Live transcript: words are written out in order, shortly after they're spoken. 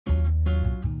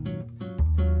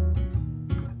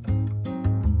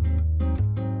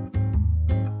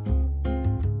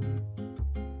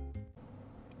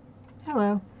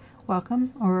Hello,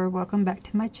 welcome back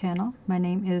to my channel. My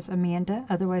name is Amanda,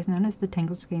 otherwise known as the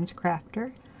Tangled Skeins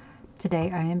Crafter.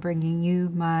 Today I am bringing you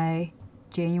my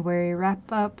January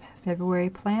wrap-up, February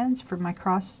plans for my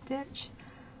cross stitch.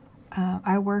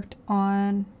 I worked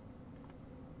on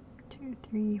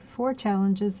 4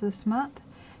 challenges this month.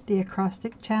 The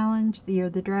Acrostic challenge, the Year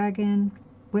of the Dragon,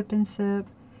 Whip and Sip,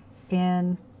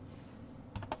 and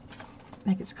I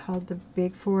think it's called the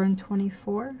Big 4 in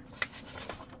 24.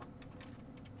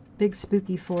 Big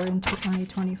Spooky 4 in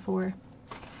 2024.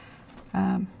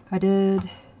 I did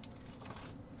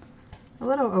a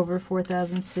little over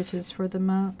 4,000 stitches for the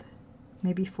month,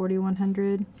 maybe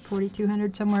 4,100,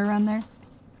 4,200, somewhere around there.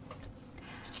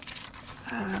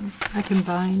 I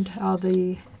combined all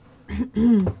the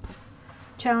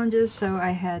challenges, so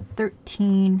I had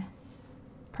 13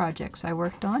 projects I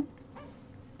worked on.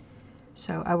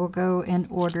 So I will go in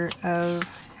order of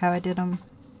how I did them,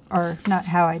 or not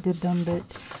how I did them, but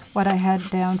what I had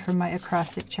down for my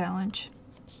Acrostic challenge.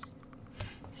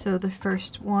 So the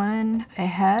first one I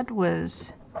had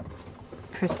was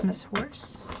Christmas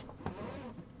Horse.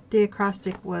 The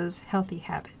Acrostic was Healthy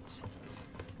Habits.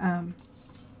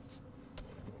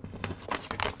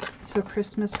 So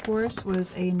Christmas Horse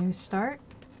was a new start.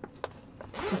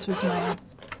 This was my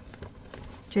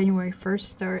January 1st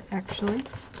start, actually.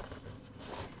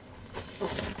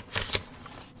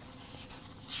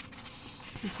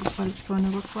 This is what it's going to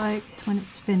look like when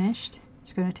it's finished.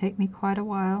 It's going to take me quite a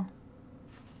while.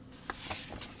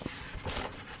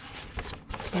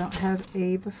 I don't have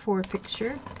a before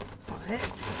picture, but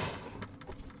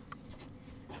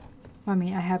I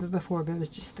mean, I have a before, but it was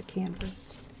just the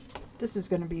canvas. This is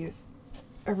going to be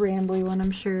a rambly one,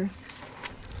 I'm sure.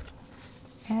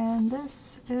 And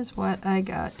this is what I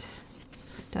got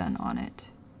done on it.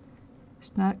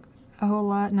 It's not a whole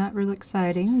lot, not real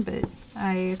exciting, but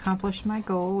I accomplished my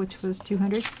goal, which was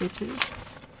 200 stitches.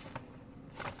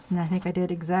 And I think I did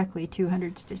exactly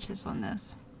 200 stitches on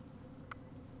this.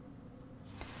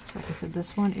 So like I said,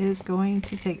 this one is going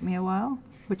to take me a while,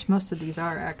 which most of these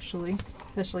are actually,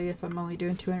 especially if I'm only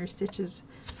doing 200 stitches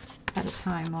at a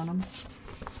time on them.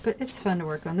 But it's fun to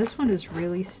work on. This one is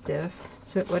really stiff,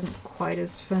 so it wasn't quite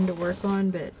as fun to work on,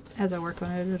 but as I work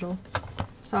on it, it'll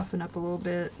soften up a little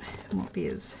bit. It won't be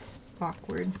as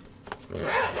awkward.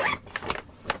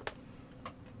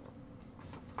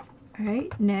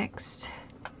 Alright, next,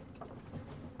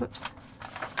 whoops,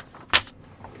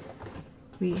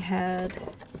 we had,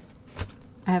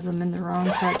 I have them in the wrong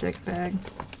project bag.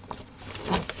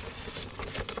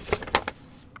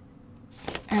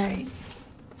 Alright,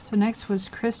 so next was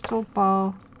Crystal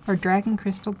Ball, or Dragon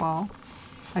Crystal Ball.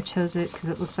 I chose it because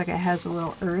it looks like it has a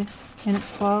little earth in its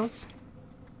claws.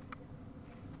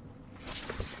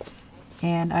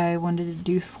 And I wanted to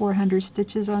do 400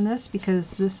 stitches on this because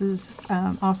this is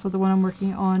also the one I'm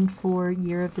working on for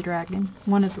Year of the Dragon.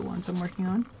 One of the ones I'm working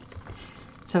on.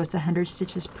 So it's 100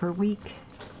 stitches per week.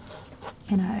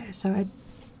 And sorry,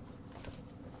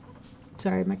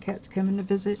 my cat's coming to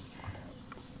visit.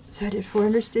 So I did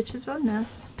 400 stitches on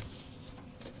this.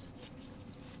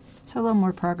 So a little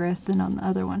more progress than on the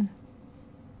other one.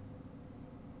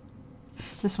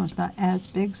 This one's not as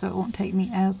big, so it won't take me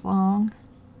as long.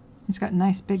 It's got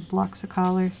nice big blocks of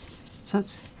color, so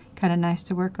it's kind of nice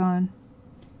to work on.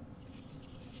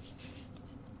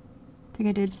 I think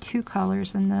I did 2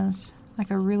 colors in this,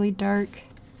 like a really dark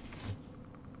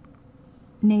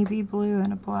navy blue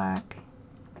and a black.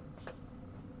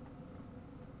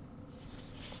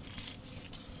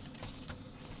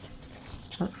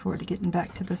 I look forward to getting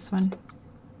back to this one,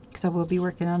 because I will be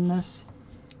working on this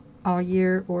all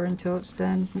year or until it's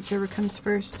done, whichever comes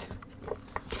first.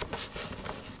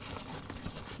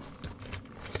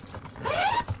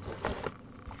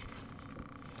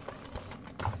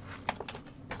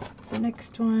 The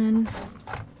next one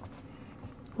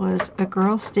was A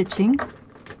Girl Stitching,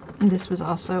 and this was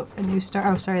also a new start.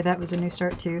 Oh, sorry, that was a new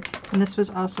start too. And this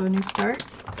was also a new start.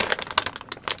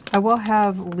 I will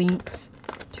have links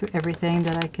to everything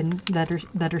that I can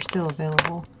that are still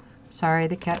available. Sorry,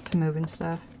 the cat's moving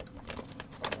stuff.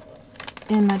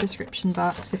 In my description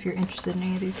box if you're interested in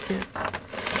any of these kits.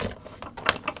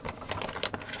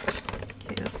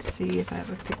 Okay, let's see if I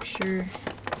have a picture.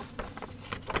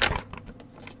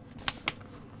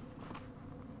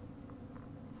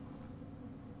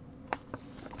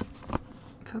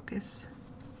 Focus.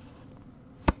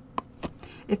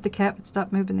 If the cat would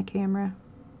stop moving the camera.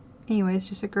 Anyway, it's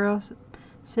just a girl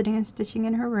sitting and stitching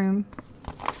in her room.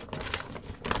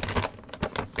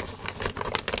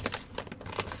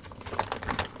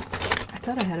 I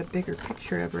thought I had a bigger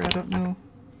picture of her. I don't know.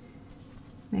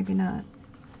 Maybe not.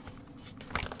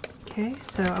 Okay,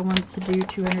 so I wanted to do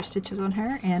 200 stitches on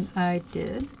her, and I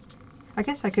did. I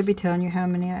guess I could be telling you how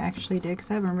many I actually did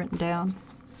because I haven't written down.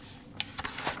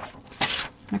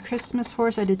 My Christmas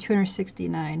horse, I did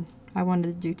 269. I wanted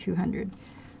to do 200.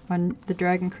 On the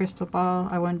Dragon Crystal Ball,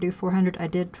 I wanted to do 400. I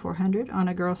did 400. On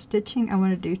a Girl Stitching, I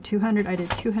wanted to do 200. I did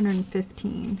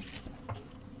 215.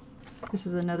 This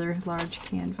is another large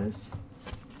canvas.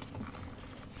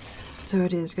 So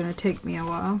it is going to take me a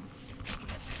while.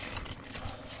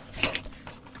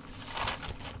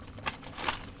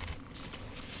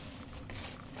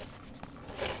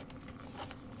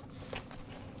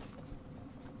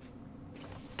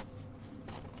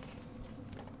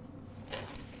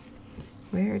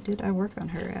 Where did I work on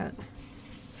her at?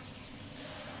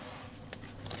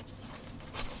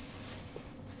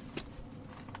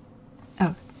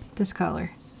 Oh, this color.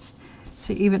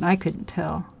 See, even I couldn't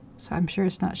tell. So I'm sure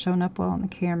it's not showing up well on the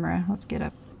camera. Let's get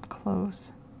up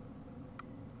close.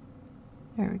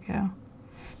 There we go.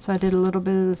 So I did a little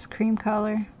bit of this cream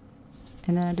color,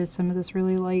 and then I did some of this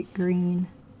really light green.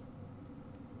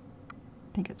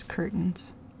 I think it's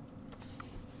curtains.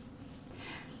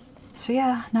 So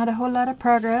yeah, not a whole lot of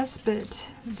progress, but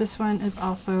this one is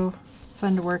also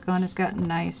fun to work on. It's got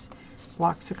nice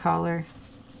blocks of color.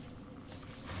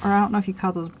 Or I don't know if you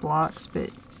call those blocks,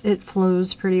 but it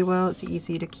flows pretty well. It's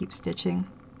easy to keep stitching.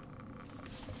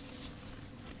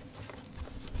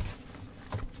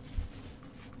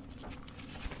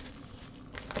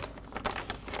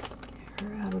 Get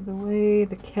her out of the way.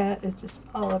 The cat is just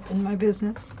all up in my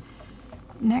business.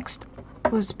 Next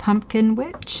was Pumpkin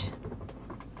Witch.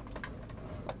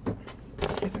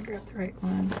 If I grabbed the right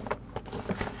one.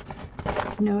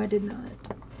 No, I did not.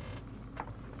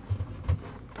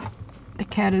 The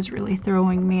cat is really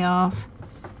throwing me off.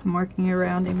 I'm working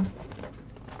around him.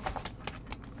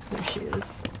 There she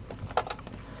is.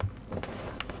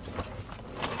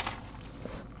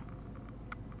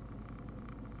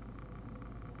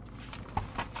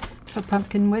 So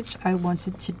Pumpkin Witch, I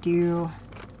wanted to do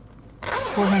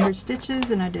 400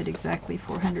 stitches, and I did exactly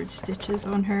 400 stitches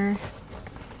on her.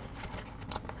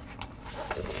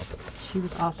 She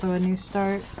was also a new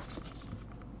start.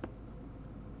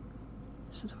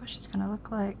 This is what she's going to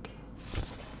look like.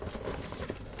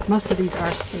 Most of these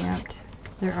are stamped.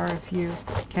 There are a few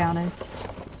counted.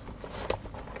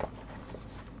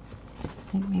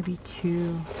 I think maybe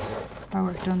 2 I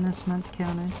worked on this month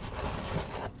counted.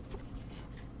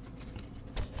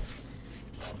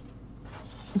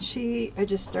 And I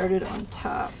just started on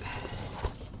top.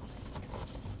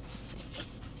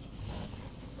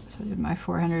 So I did my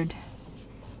 400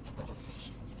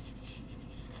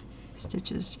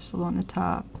 stitches just along the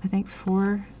top. I think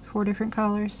four different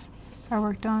colors I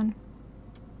worked on.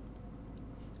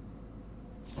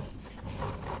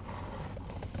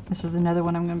 This is another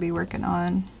one I'm going to be working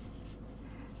on.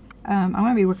 I'm going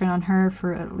to be working on her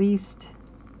for at least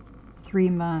 3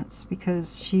 months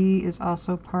because she is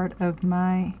also part of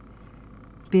my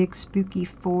big spooky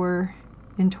 4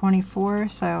 in 24.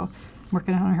 So I'm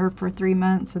working on her for 3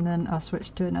 months, and then I'll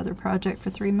switch to another project for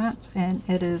 3 months, and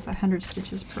it is 100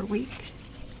 stitches per week.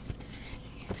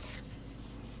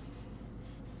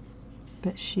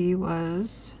 But she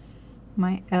was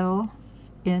my L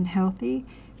in healthy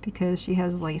because she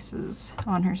has laces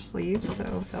on her sleeves, so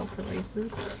L for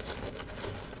laces.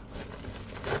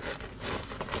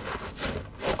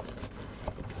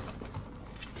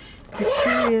 If you're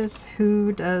curious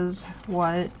who does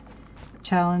what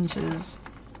challenges,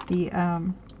 the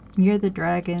Year the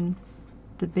Dragon,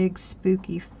 the Big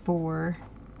Spooky 4,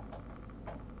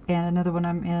 and another one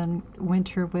I'm in,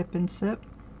 Winter Whip and Sip,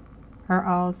 are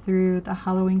all through the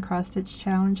Halloween Cross Stitch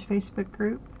Challenge Facebook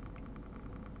group.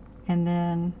 And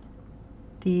then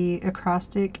the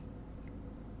Acrostic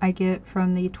I get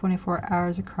from the 24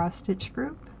 Hours Across Stitch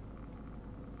group.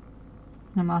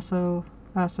 And I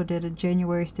also did a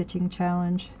January Stitching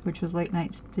Challenge, which was Late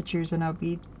Night Stitchers, and I'll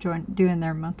be doing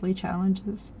their monthly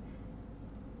challenges.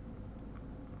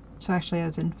 So actually I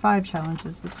was in 5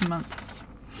 challenges this month.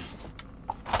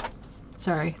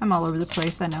 Sorry, I'm all over the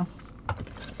place, I know.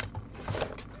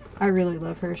 I really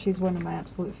love her. She's one of my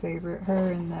absolute favorite.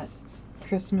 Her and that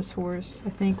Christmas horse, I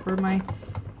think, were my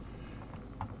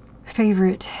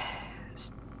favorite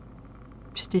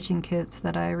stitching kits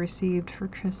that I received for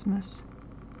Christmas.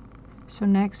 So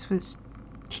next was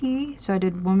T. So I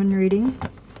did Woman Reading.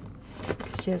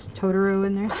 She has Totoro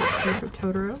in there, so it's T for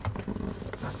Totoro.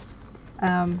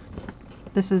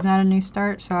 This is not a new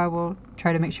start, so I will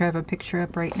try to make sure I have a picture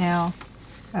up right now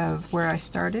of where I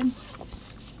started.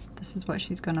 This is what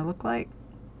she's going to look like.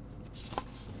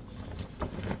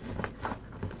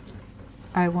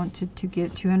 I wanted to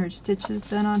get 200 stitches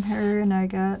done on her, and I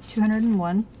got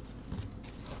 201.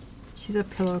 She's a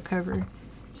pillow cover,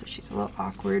 so she's a little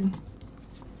awkward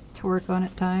to work on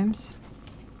at times.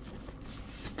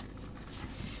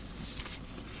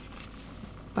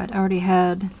 But I already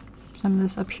had some of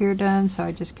this up here done, so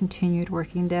I just continued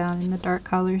working down in the dark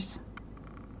colors.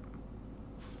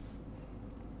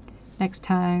 Next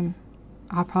time,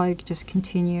 I'll probably just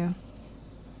continue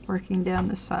working down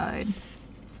the side.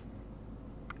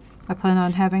 I plan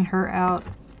on having her out,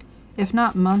 if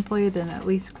not monthly, then at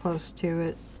least close to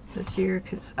it this year,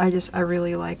 because I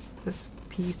really like this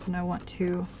piece and I want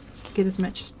to get as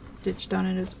much stitched on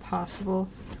it as possible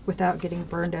without getting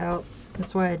burned out.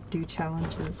 That's why I do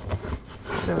challenges,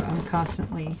 so I'm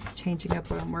constantly changing up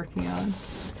what I'm working on.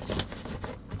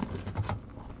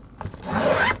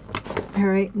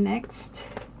 Alright, next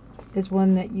is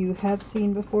one that you have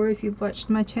seen before if you've watched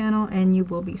my channel, and you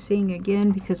will be seeing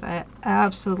again because I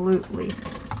absolutely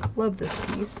love this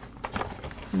piece.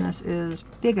 And this is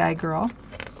Usagi Girl.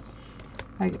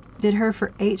 I did her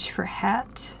for H for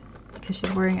hat because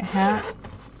she's wearing a hat.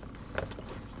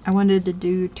 I wanted to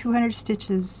do 200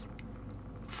 stitches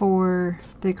for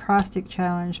the Acrostic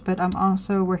challenge, but I'm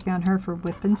also working on her for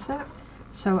whip and set.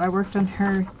 So I worked on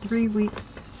her 3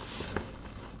 weeks.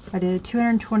 I did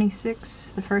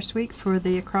 226 the first week for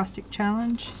the Acrostic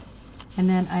challenge, and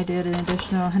then I did an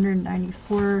additional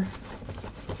 194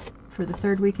 for the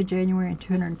 3rd week of January and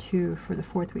 202 for the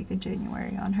 4th week of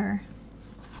January on her.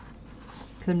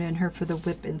 I'm doing her for the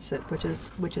whip and set,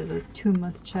 which is a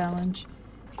 2-month challenge.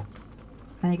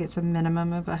 I think it's a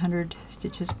minimum of 100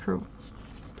 stitches per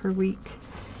week.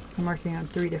 I'm working on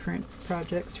 3 different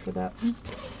projects for that one.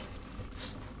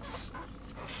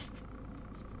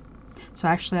 So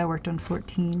actually I worked on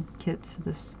 14 kits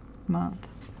this month.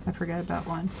 I forgot about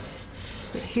one.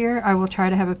 But here I will try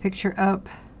to have a picture up,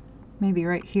 maybe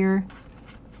right here,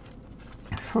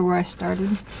 for where I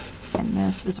started. And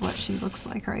this is what she looks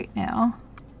like right now.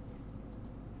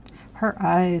 Her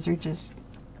eyes are just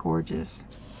gorgeous.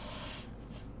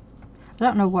 I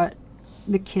don't know what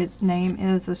the kit name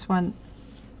is. This one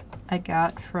I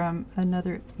got from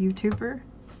another YouTuber,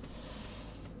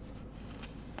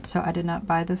 so I did not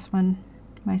buy this one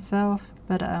myself,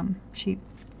 but she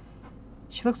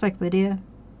looks like Lydia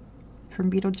from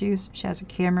Beetlejuice. She has a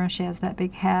camera, she has that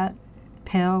big hat,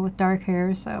 pale with dark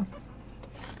hair, so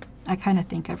I kind of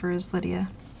think of her as Lydia.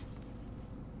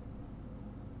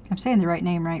 I'm saying the right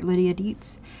name, right? Lydia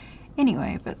Dietz.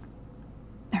 Anyway, but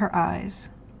her eyes.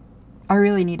 I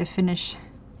really need to finish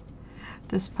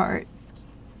this part.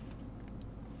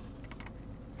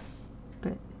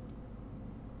 But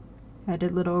I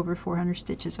did a little over 400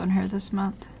 stitches on her this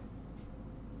month.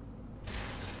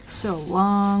 So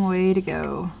long way to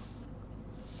go.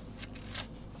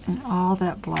 And all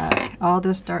that black, all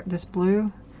this dark, this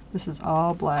blue, this is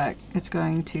all black. It's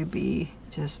going to be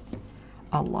just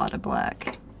a lot of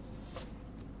black.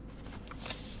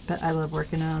 But I love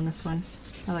working on this one.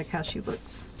 I like how she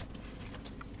looks.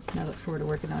 I look forward to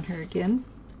working on her again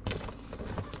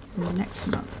next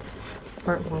month.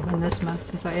 Or, well, in this month,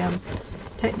 since I am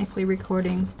technically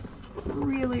recording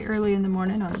really early in the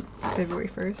morning on February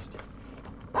 1st.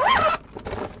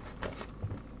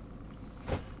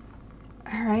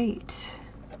 Alright.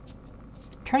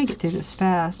 Trying to get through this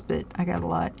fast, but I got a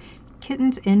lot.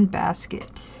 Kittens in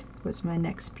Basket was my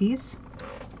next piece.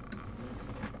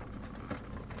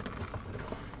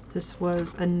 This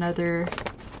was another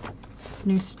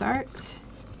new start.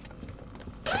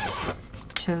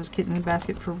 Chose Kitten in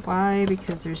Basket for Y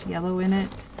because there's yellow in it.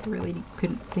 I really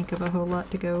couldn't think of a whole lot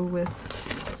to go with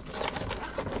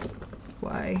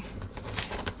Y.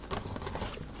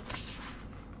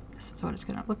 This is what it's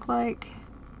gonna look like.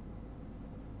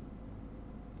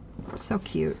 So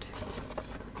cute.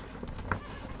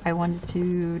 I wanted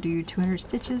to do 200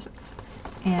 stitches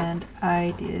and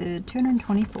I did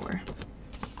 224.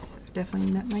 So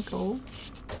definitely met my goal.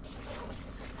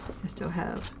 I still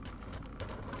have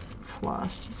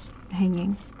floss just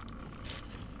hanging.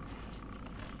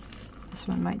 This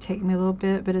one might take me a little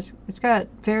bit, but it's got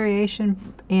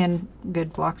variation and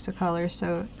good blocks of color,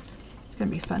 so it's going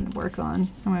to be fun to work on.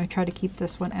 I'm going to try to keep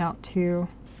this one out too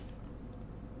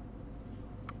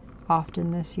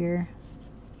often this year.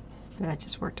 But I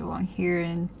just worked along here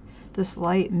in this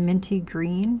light minty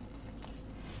green.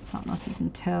 I don't know if you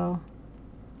can tell.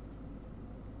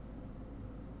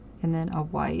 And then a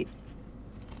white,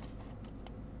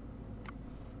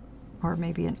 or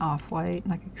maybe an off-white,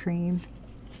 like a cream.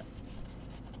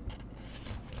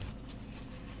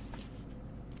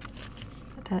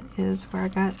 But that is where I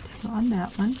got to on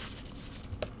that one.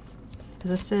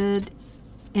 As I said,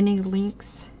 any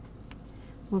links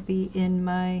will be in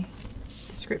my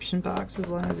description box as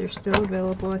long as they're still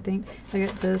available. I think I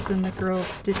got this and the girl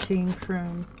stitching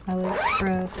from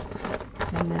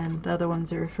AliExpress, and then the other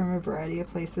ones are from a variety of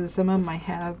places. Some of them I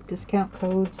have discount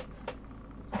codes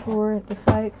for the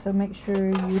site, so make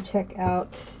sure you check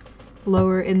out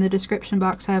lower in the description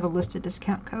box. I have a list of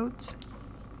discount codes.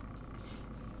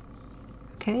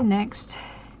 Okay, next,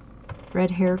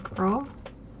 Red Hair Girl.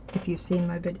 If you've seen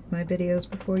my videos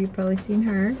before, you've probably seen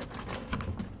her.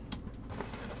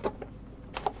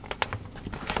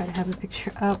 Try to have a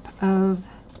picture up of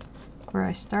where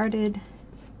I started.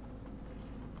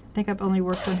 I think I've only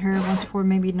worked on her once before,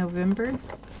 maybe November.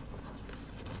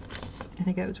 I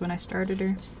think that was when I started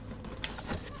her.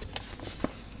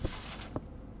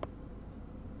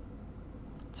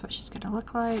 That's what she's gonna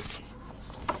look like.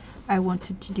 I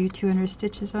wanted to do 200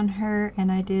 stitches on her,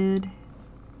 and I did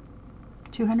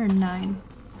 209.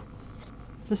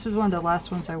 This was one of the last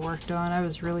ones I worked on. I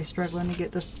was really struggling to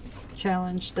get this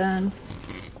challenge done.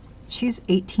 She's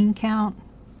 18 count,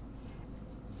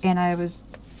 and I was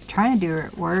trying to do her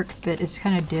at work, but it's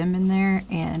kind of dim in there,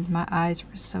 and my eyes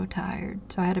were so tired,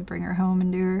 so I had to bring her home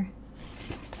and do her.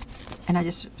 And I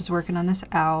just was working on this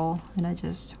owl, and I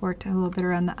just worked a little bit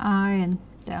around the eye and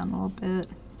down a little bit.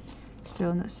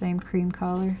 Still in that same cream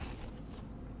color.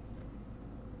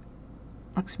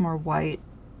 Looks more white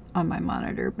on my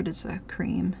monitor, but it's a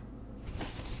cream.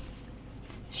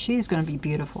 She's going to be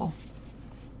beautiful.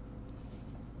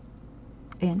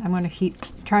 And I'm going to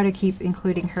try to keep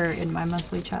including her in my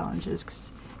monthly challenges,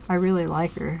 because I really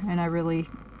like her and I really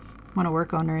want to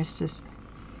work on her. It's just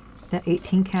that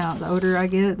 18 count. The older I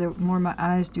get, the more my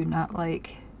eyes do not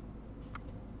like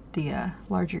the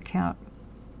larger count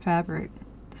fabric,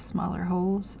 the smaller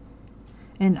holes.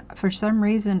 And for some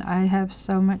reason I have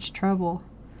so much trouble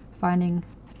finding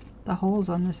the holes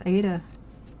on this Ada.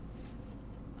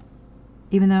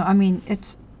 Even though, I mean,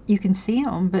 you can see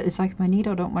them, but it's like my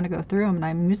needle don't want to go through them, and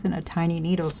I'm using a tiny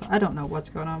needle, so I don't know what's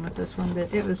going on with this one,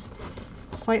 but it was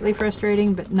slightly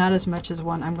frustrating, but not as much as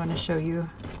one I'm going to show you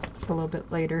a little bit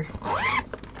later.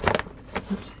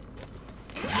 Oops.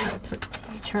 I'll put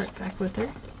my chart back with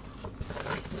her.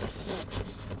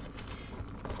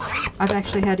 I've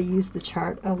actually had to use the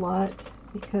chart a lot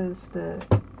because the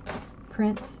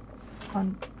print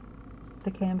on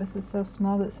the canvas is so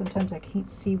small that sometimes I can't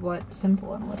see what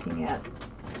symbol I'm looking at.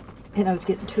 And I was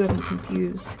getting two of them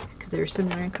confused because they're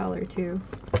similar in color too.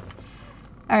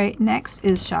 Alright, next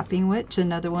is Shopping Witch,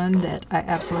 another one that I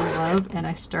absolutely love, and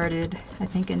I started, I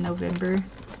think, in November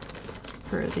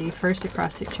for the first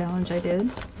acrostic challenge I did.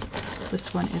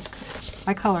 This one is,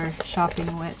 I call her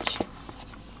Shopping Witch.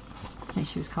 I think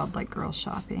she was called like Girl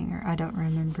Shopping, or I don't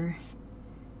remember.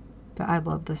 But I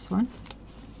love this one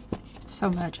so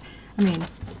much. I mean,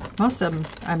 most of them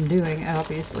I'm doing,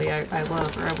 obviously, I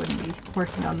love, or I wouldn't be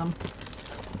working on them.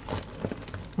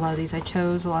 A lot of these I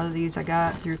chose, a lot of these I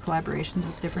got through collaborations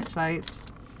with different sites.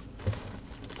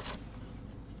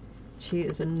 She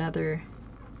is another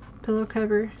pillow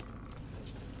cover.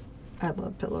 I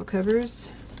love pillow covers.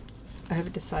 I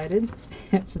have decided,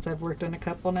 since I've worked on a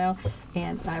couple now,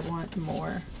 and I want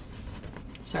more.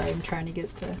 Sorry, I'm trying to get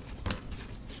the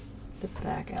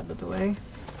back out of the way.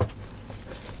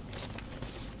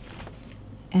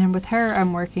 And with her,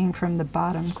 I'm working from the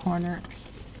bottom corner.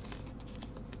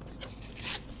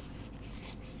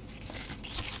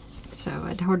 So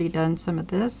I'd already done some of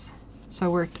this, so I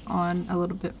worked on a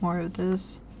little bit more of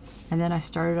this, and then I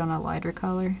started on a lighter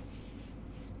color,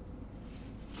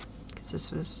 because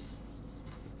this was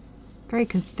very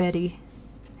confetti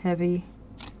heavy,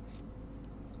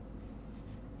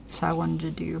 so I wanted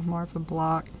to do more of a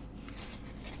block.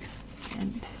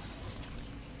 And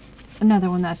another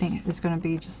one that I think is going to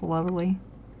be just lovely,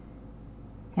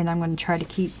 and I'm going to try to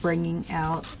keep bringing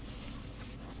out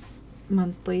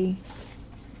monthly.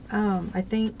 I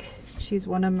think she's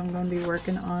one of them I'm going to be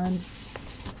working on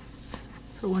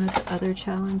for one of the other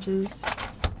challenges.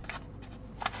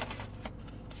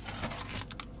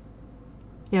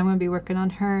 Yeah, I'm going to be working on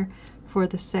her for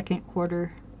the second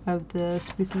quarter of the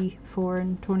Spooky 4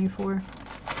 and 24.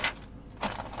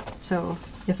 So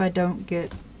if I don't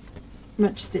get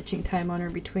much stitching time on her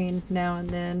between now and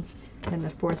then, in the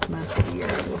 4th month of the year,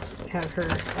 I will have her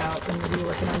out and we'll be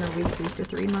working on her weekly for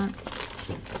 3 months.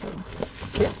 So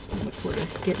yeah, I look forward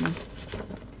to getting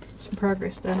some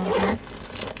progress done on her.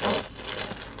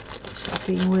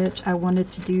 Shopping Witch, I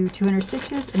wanted to do 200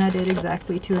 stitches, and I did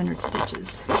exactly 200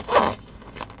 stitches.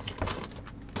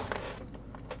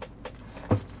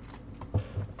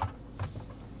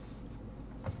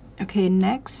 Okay,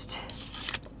 next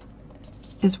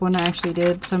is one I actually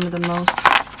did some of the most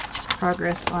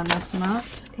progress on this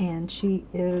month. and she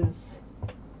is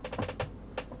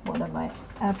one of my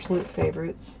absolute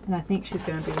favorites, and I think she's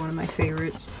going to be one of my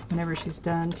favorites whenever she's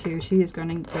done too. She is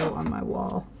going to go on my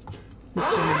wall. This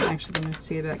one I'm actually going to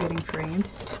see about getting framed.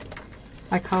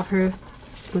 I call her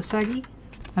Usagi.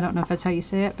 I don't know if that's how you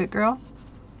say it, but girl.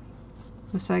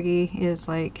 Usagi is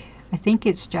like, I think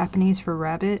it's Japanese for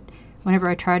rabbit. Whenever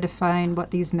I tried to find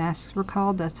what these masks were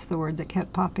called, that's the word that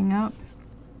kept popping up.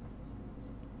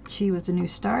 She was a new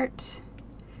start.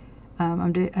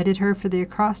 I did her for the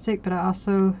acrostic, but I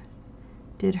also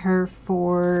did her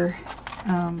for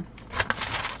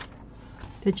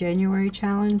the January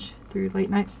challenge through Late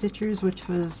Night Stitchers, which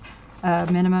was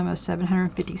a minimum of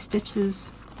 750 stitches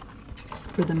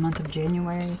for the month of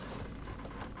January.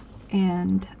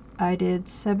 And I did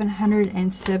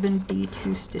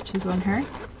 772 stitches on her.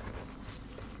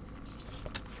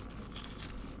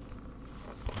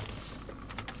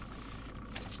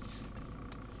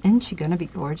 Isn't she gonna be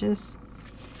gorgeous?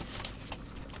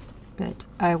 But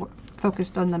I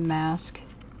focused on the mask,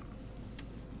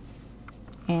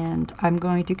 and I'm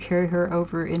going to carry her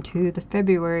over into the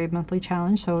February monthly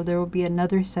challenge, so there will be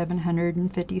another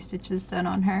 750 stitches done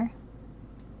on her.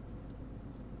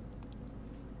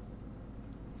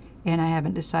 And I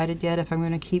haven't decided yet if I'm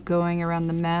going to keep going around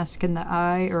the mask and the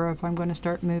eye, or if I'm going to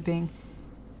start moving.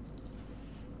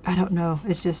 I don't know.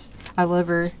 It's just, I love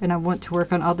her, and I want to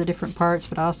work on all the different parts,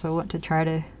 but I also want to try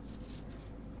to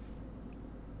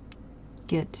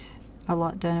get a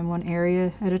lot done in one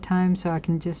area at a time, so I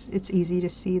can just, it's easy to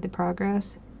see the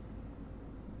progress.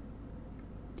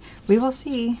 We will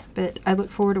see, but I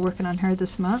look forward to working on her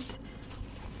this month.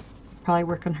 Probably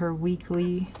work on her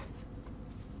weekly,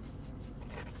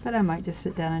 but I might just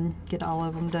sit down and get all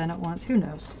of them done at once. Who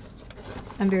knows?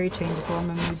 I'm very changeable. I'm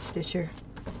a mood stitcher.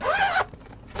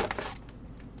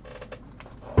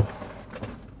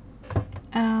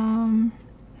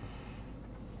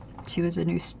 She was a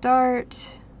new start.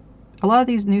 A lot of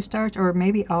these new starts, or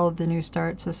maybe all of the new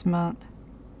starts this month,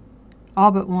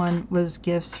 all but one was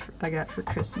gifts I got for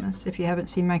Christmas. If you haven't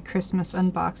seen my Christmas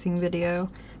unboxing video,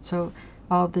 so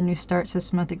all of the new starts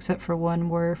this month except for one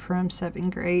were from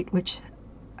sevengreat, which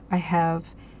I have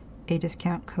a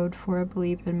discount code for, I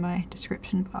believe, in my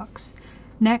description box.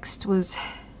 Next was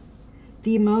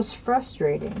the most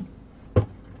frustrating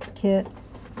kit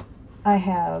I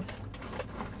have.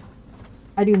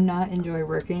 I do not enjoy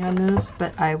working on this,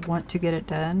 but I want to get it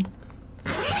done.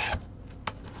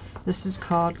 This is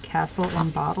called Castle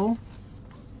and Bottle.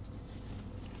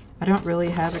 I don't really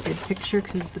have a good picture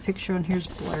because the picture on here is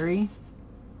blurry.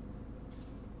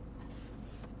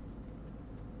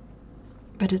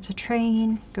 But it's a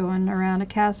train going around a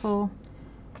castle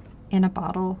in a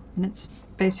bottle, and it's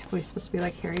basically supposed to be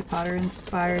like Harry Potter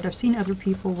inspired. I've seen other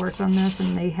people work on this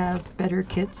and they have better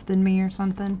kits than me or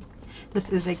something. This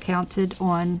is a counted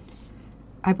on,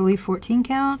 I believe, 14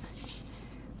 count,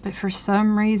 but for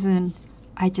some reason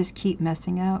I just keep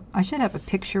messing up. I should have a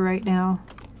picture right now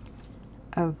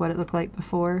of what it looked like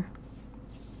before,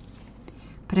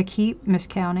 but I keep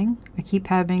miscounting. I keep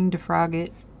having to frog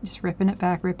it, just ripping it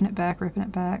back, ripping it back, ripping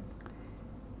it back.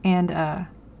 And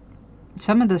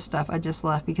some of this stuff I just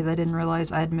left because I didn't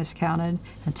realize I had miscounted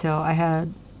until I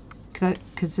had,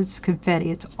 because it's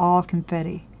confetti, it's all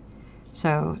confetti.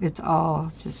 So it's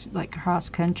all just like cross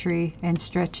country and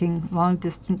stretching long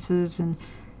distances, and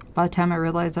by the time I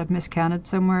realize I've miscounted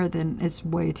somewhere, then it's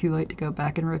way too late to go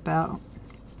back and rip out.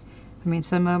 I mean,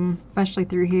 some of them, especially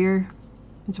through here,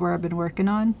 is where I've been working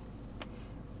on,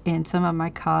 and some of them I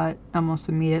caught almost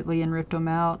immediately and ripped them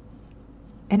out.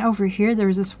 And over here, there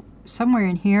was this, somewhere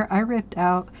in here, I ripped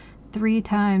out 3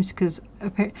 times because,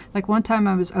 like, one time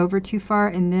I was over too far,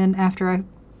 and then after I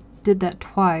did that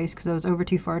twice, because I was over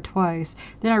too far twice,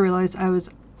 then I realized I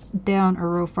was down a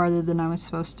row farther than I was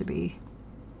supposed to be.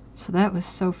 So that was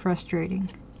so frustrating.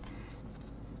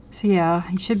 So yeah,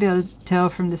 you should be able to tell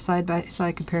from the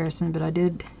side-by-side comparison, but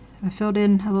I filled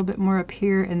in a little bit more up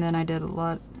here, and then I did a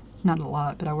lot, not a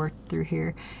lot, but I worked through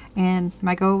here. And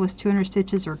my goal was 200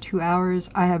 stitches or 2 hours.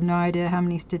 I have no idea how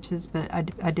many stitches, but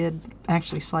I did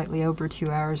actually slightly over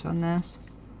 2 hours on this.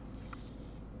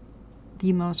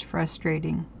 The most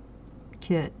frustrating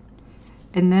kit.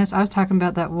 And this, I was talking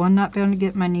about that one not being able to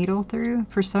get my needle through.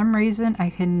 For some reason,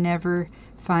 I can never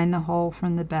find the hole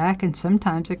from the back, and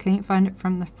sometimes I can't find it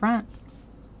from the front.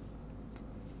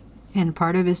 And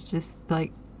part of it's just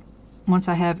like, once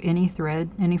I have any thread,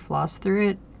 any floss through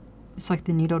it, it's like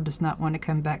the needle does not want to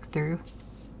come back through.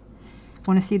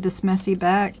 Want to see this messy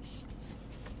back?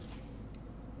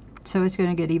 So it's going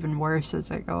to get even worse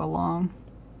as I go along,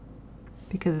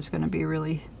 because it's going to be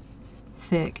really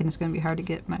thick and it's going to be hard to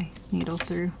get my needle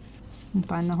through and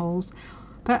find the holes.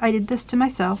 But I did this to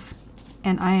myself,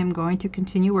 and I am going to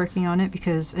continue working on it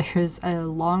because there's a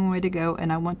long way to go,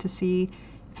 and I want to see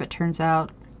if it turns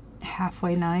out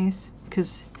halfway nice,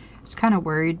 because I was kind of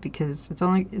worried because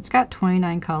it's got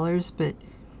 29 colors, but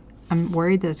I'm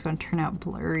worried that it's going to turn out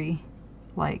blurry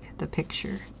like the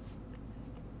picture.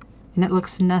 And it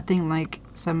looks nothing like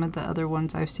some of the other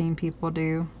ones I've seen people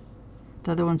do.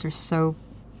 The other ones are so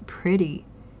pretty,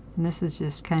 and this is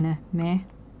just kind of meh.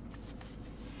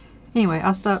 Anyway,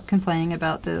 I'll stop complaining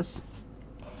about this.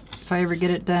 If I ever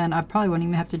get it done, I probably won't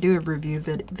even have to do a review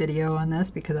video on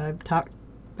this because I've talked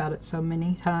about it so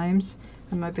many times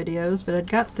in my videos. But I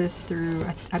got this through,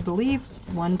 I believe,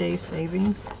 One Day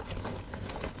Saving.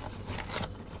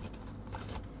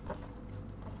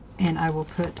 And I will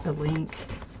put a link,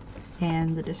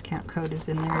 and the discount code is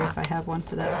in there if I have one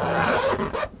for that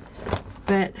site.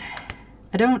 But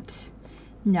I don't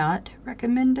not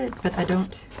recommend it, but I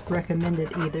don't recommend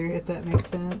it either, if that makes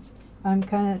sense. I'm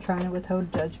kind of trying to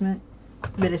withhold judgment,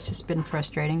 but it's just been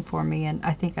frustrating for me, and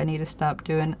I think I need to stop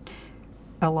doing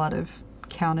a lot of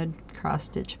counted cross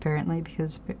stitch apparently,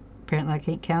 because apparently I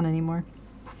can't count anymore.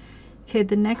 Okay,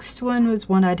 the next one was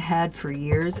one I'd had for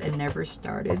years and never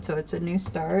started, so it's a new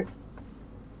start.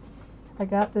 I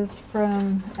got this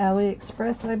from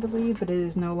AliExpress, I believe, but it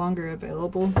is no longer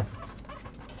available.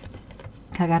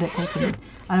 I got it like in,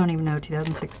 I don't even know,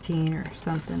 2016 or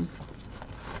something.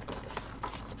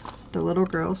 The little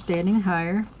girl standing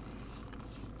higher.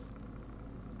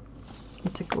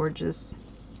 It's a gorgeous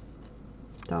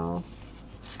doll.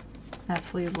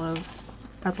 Absolutely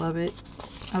I love it.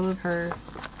 I love her.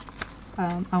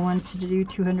 I wanted to do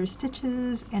 200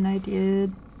 stitches, and I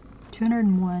did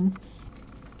 201.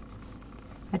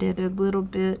 I did a little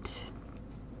bit.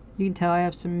 You can tell I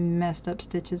have some messed up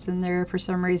stitches in there. For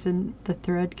some reason, the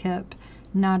thread kept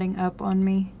knotting up on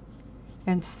me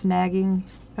and snagging,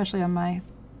 especially on my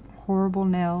horrible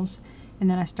nails. And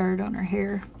then I started on her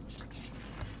hair.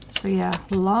 So yeah,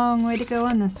 long way to go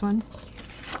on this one.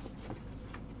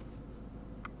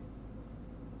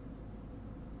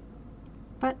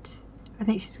 But I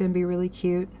think she's going to be really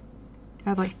cute. I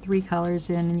have like 3 colors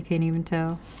in, and you can't even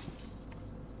tell.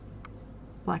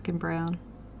 Black and brown.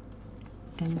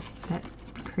 And that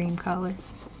cream color.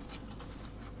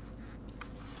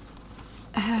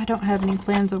 I don't have any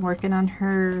plans on working on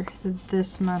her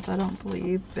this month, I don't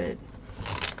believe, but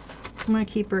I'm going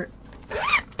to keep her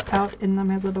out in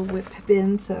my little whip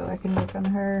bin so I can work on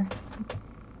her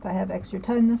if I have extra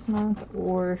time this month,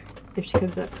 or if she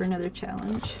comes up for another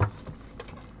challenge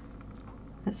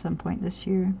at some point this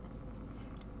year.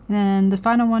 And then the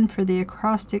final one for the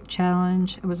Acrostic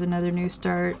challenge was another new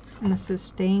start, and this is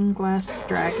Stained Glass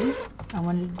Dragon. I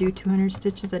wanted to do 200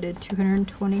 stitches. I did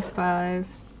 225.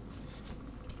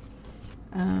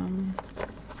 I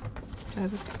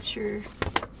have a picture.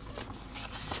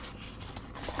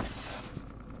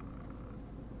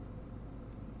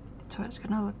 That's what it's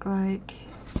gonna look like.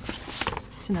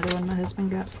 It's another one my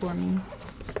husband got for me.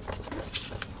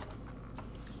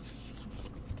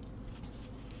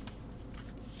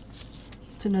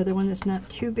 It's another one that's not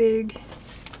too big.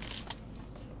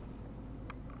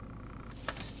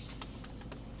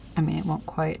 I mean, it won't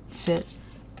quite fit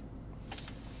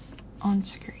on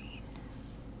screen.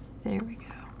 There we go.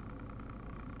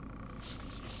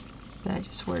 But I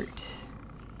just worked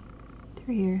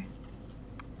through here.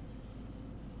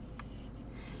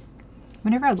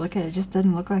 Whenever I look at it, it just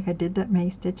doesn't look like I did that many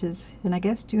stitches. And I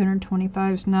guess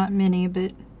 225 is not many,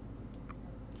 but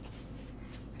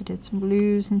I did some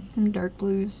blues and some dark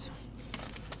blues.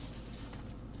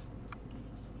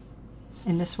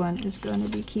 And this one is going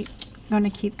to keep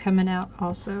coming out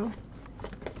also.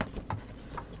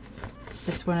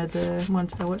 It's one of the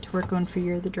ones I want to work on for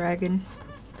Year of the Dragon.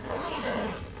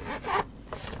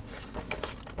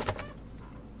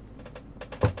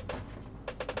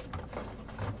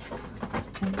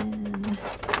 And then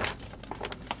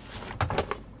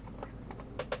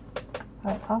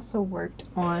I also worked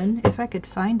on, if I could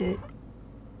find it,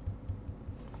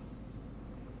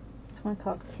 it's one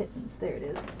called Kittens. There it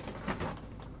is.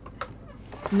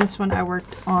 And this one I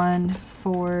worked on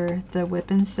for the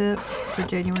Whip and Sip for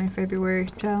January and February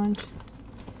challenge.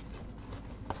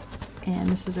 And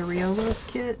this is a Riolis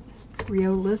kit. I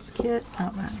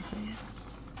don't know how to say it.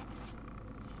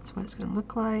 That's what it's going to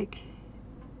look like.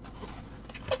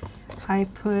 I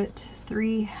put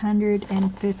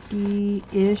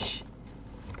 350-ish.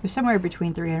 It was somewhere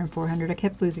between 300 and 400. I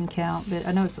kept losing count, but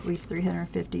I know it's at least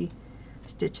 350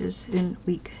 stitches in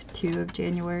week 2 of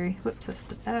January. Whoops, that's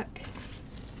the back.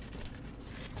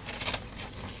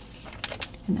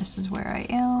 And this is where I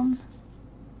am.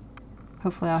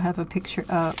 Hopefully I'll have a picture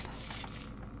up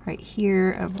right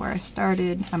here of where I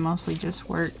started. I mostly just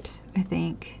worked, I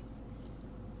think,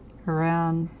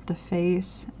 around the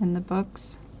face in the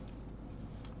books,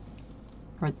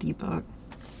 or the book.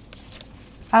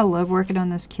 I love working on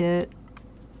this kit.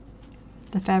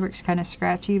 The fabric's kind of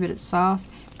scratchy, but it's soft.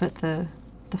 But the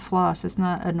floss is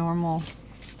not a normal.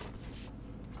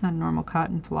 It's not a normal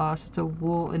cotton floss. It's a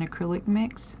wool and acrylic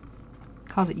mix. It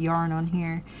calls it yarn on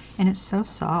here, and it's so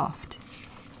soft.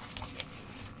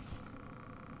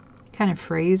 Kind of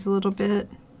frays a little bit.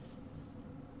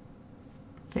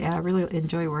 But yeah, I really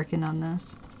enjoy working on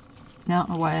this. And I don't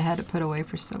know why I had it put away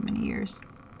for so many years.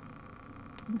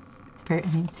 I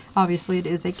mean, obviously it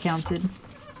is a counted.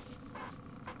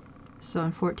 So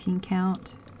in 14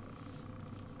 count.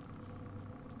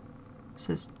 It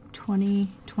says 20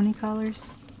 colors.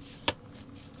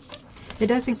 It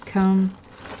doesn't come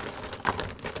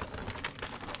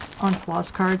on floss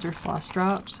cards or floss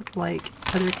drops like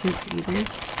other kits either.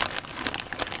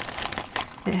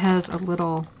 It has a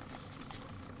little,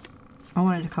 I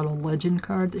wanted to call it a legend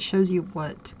card that shows you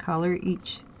what color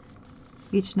each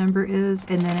number is,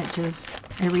 and then it just,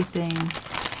 everything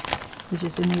is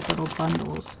just in these little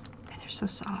bundles, and they're so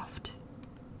soft.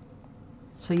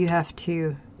 So you have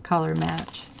to color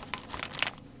match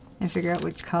and figure out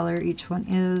which color each one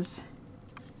is.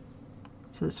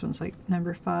 So this one's like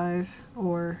number 5,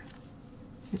 or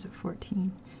is it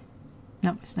 14?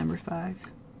 No, it's number 5.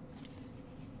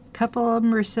 A couple of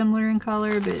them are similar in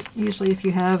color, but usually if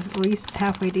you have at least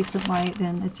halfway decent light,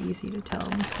 then it's easy to tell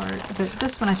them apart. But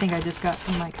this one I think I just got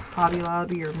from like Hobby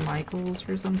Lobby or Michael's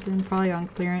or something, probably on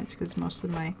clearance, because most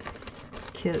of my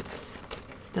kits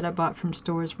that I bought from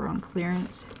stores were on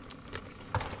clearance.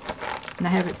 And I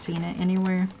haven't seen it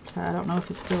anywhere, so I don't know if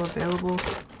it's still available.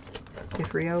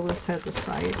 If Riolis has a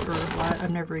site or what,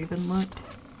 I've never even looked.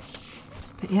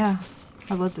 But yeah,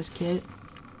 I love this kit.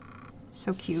 It's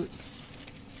so cute.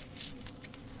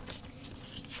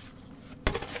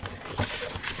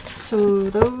 So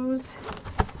those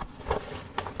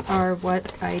are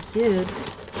what I did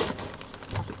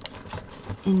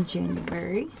in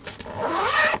January.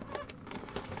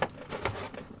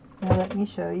 Now let me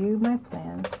show you my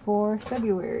plans for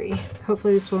February.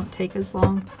 Hopefully this won't take as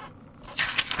long.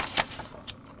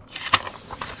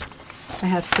 I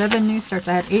have 7 new starts.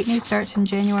 I had 8 new starts in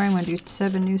January. I'm going to do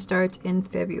 7 new starts in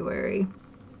February.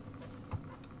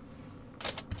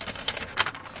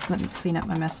 Let me clean up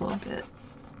my mess a little bit.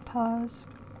 Pause.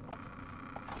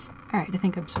 Alright, I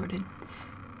think I'm sorted.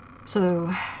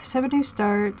 So, 7 new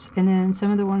starts, and then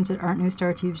some of the ones that aren't new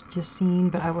starts you've just seen,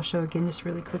 but I will show again just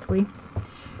really quickly.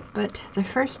 But the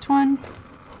first one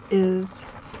is,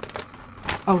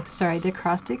 oh, sorry, the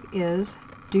acrostic is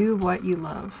Do What You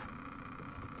Love.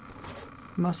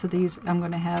 Most of these I'm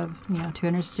going to have,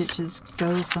 200 stitches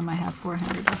go, some I have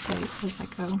 400, I'll say as I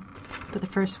go. But the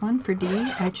first one, for D,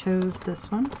 I chose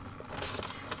this one.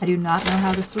 I do not know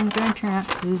how this one's going to turn out.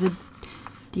 This is a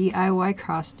DIY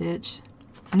cross stitch.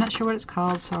 I'm not sure what it's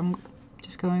called, so I'm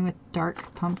just going with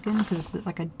dark pumpkin because it's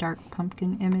like a dark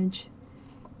pumpkin image.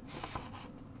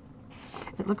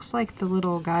 It looks like the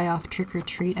little guy off Trick or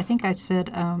Treat. I think I said,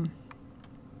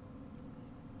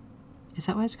 is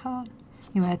that what it's called?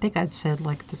 Anyway, I think I'd said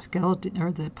like the skeleton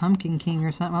or the pumpkin king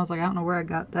or something. I was like, I don't know where I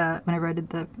got that whenever I did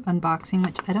the unboxing,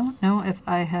 which I don't know if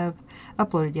I have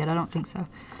uploaded yet. I don't think so.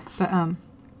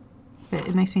 But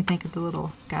it makes me think of the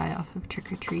little guy off of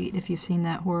Trick or Treat, if you've seen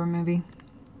that horror movie.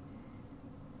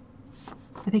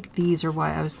 I think these are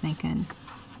why I was thinking.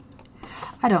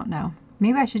 I don't know.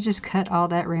 Maybe I should just cut all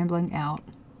that rambling out.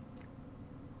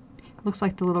 Looks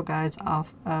like the little guy's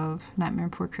off of Nightmare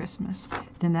Before Christmas.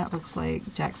 Then that looks like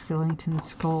Jack Skellington's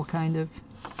skull, kind of.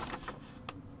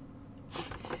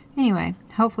 Anyway,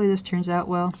 hopefully this turns out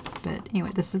well. But anyway,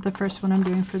 this is the first one I'm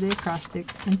doing for the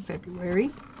acrostic in February,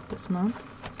 this month.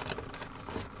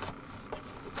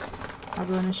 I'm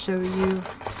going to show you,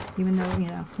 even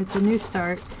though, it's a new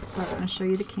start, but I'm going to show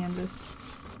you the canvas.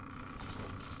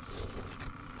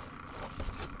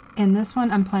 In this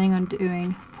one, I'm planning on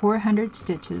doing 400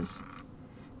 stitches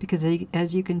because,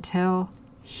 as you can tell,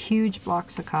 huge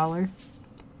blocks of collar.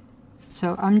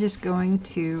 So I'm just going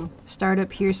to start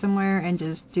up here somewhere and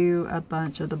just do a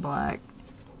bunch of the black.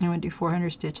 I'm going to do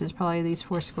 400 stitches, probably these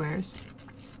 4 squares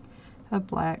of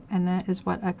black, and that is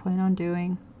what I plan on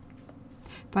doing.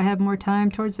 If I have more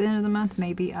time towards the end of the month,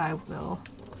 maybe I will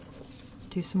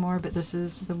do some more, but this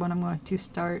is the one I'm going to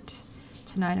start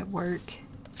tonight at work.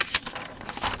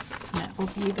 And that will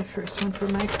be the first one for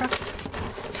my acrostic.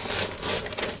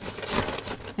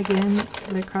 Again,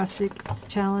 the acrostic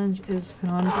challenge is put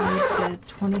on by the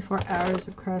 24 Hours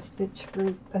of Cross Stitch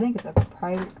group. I think it's a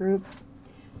private group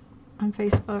on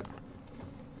Facebook.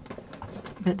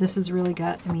 But this has really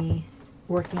got me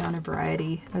working on a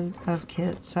variety of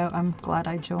kits, so I'm glad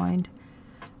I joined.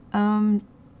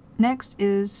 Next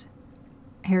is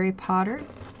Harry Potter,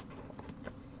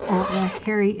 or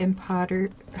Harry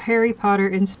Potter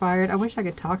inspired. I wish I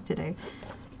could talk today.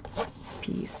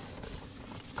 Piece.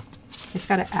 It's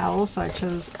got an owl, so I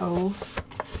chose O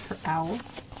for owl.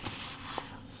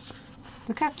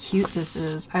 Look how cute this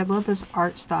is. I love this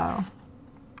art style.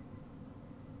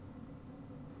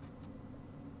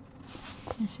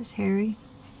 This is Harry.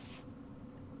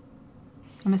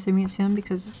 I'm assuming it's him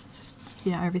because it's just,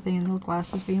 you know, everything in the little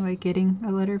glasses being like getting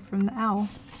a letter from the owl.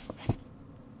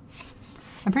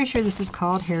 I'm pretty sure this is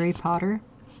called Harry Potter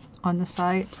on the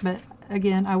site, but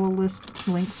again, I will list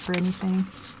links for anything.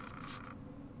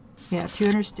 Yeah,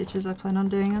 200 stitches I plan on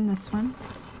doing on this one.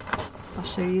 I'll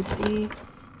show you the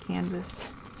canvas.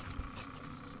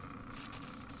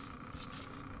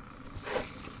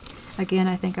 Again,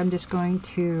 I think I'm just going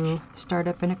to start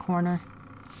up in a corner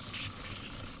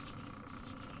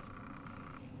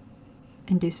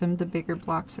and do some of the bigger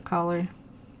blocks of color.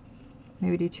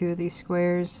 Maybe do 2 of these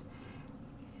squares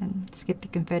and skip the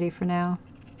confetti for now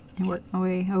and work my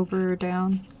way over or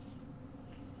down.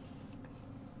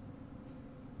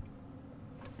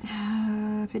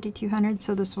 5200,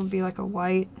 so this will be like a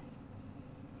white,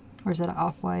 or is that an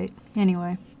off-white?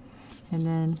 Anyway, and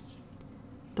then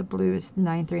the blue is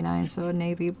 939, so a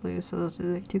navy blue. So those are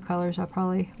the 2 colors I'll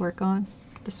probably work on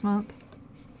this month.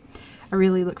 I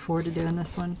really look forward to doing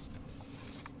this one.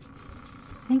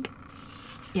 I think,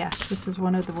 yeah, this is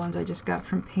one of the ones I just got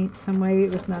from Paint Some Way.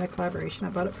 It was not a collaboration. I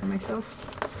bought it for myself.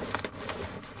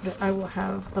 But I will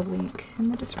have a link in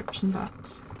the description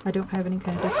box. I don't have any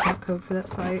kind of discount code for that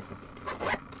site.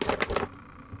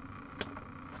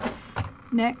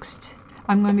 Next,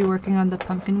 I'm going to be working on the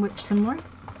Pumpkin Witch some more.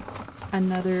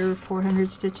 Another 400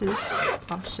 stitches.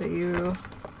 I'll show you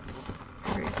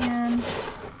here again.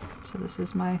 So this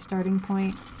is my starting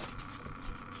point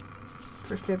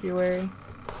for February.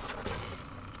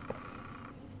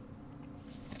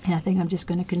 And I think I'm just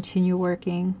going to continue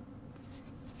working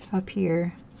up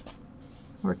here,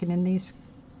 working in these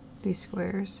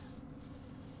squares.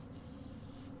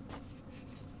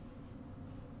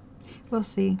 We'll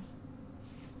see.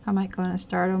 I might go and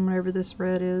start on wherever this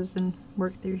red is and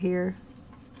work through here.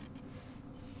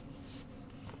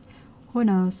 Who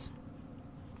knows?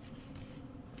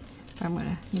 I'm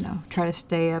gonna, you know, try to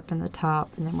stay up in the top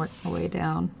and then work my way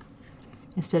down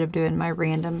instead of doing my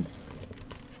random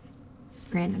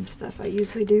stuff I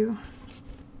usually do.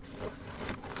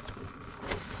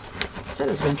 I said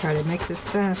I was going to try to make this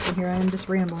fast, and here I am just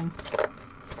rambling.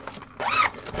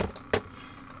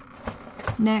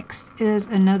 Next is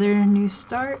another new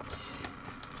start.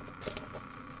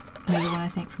 Another one I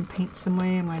think from Paint Some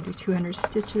Way. I'm going to do 200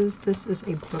 stitches. This is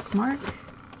a bookmark.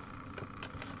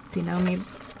 If you know me,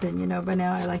 then you know by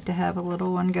now I like to have a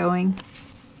little one going,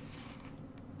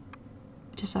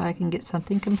 just so I can get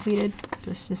something completed.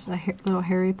 This is a little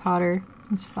Harry Potter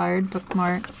inspired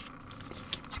bookmark.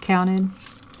 It's counted.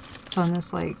 It's on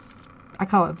this, like, I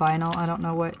call it vinyl. I don't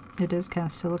know what it is, kind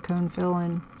of silicone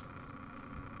fill-in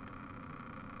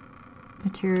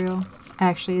material. I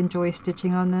actually enjoy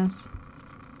stitching on this.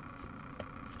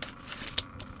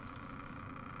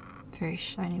 Very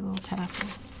shiny little tassel.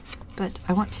 But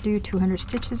I want to do 200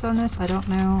 stitches on this. I don't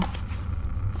know.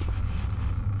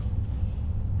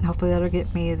 Hopefully that'll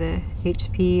get me the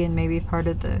HP and maybe part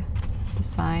of the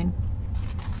sign.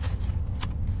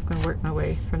 I'm going to work my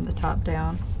way from the top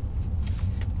down.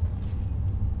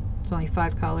 It's only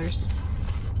 5 colors.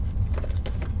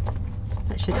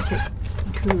 That shouldn't take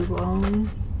too long,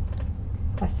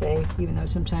 I say, even though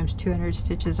sometimes 200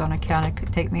 stitches on a counter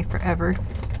could take me forever.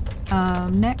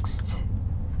 Next,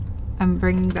 I'm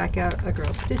bringing back out a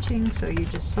girl stitching, so you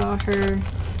just saw her.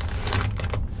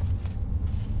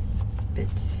 But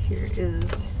here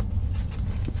is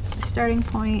my starting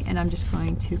point, and I'm just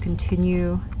going to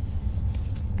continue,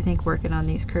 I think, working on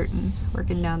these curtains,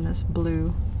 working down this blue,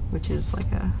 which is like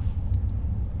a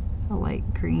light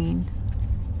green,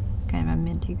 kind of a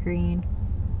minty green.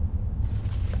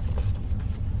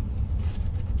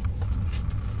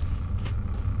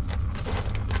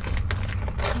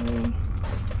 Okay.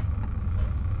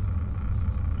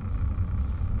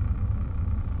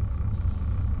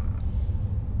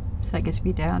 So that gets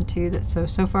me down to that. So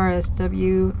far it's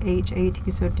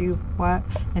W-H-A-T, so do what?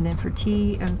 And then for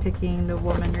T, I'm picking the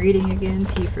woman reading again,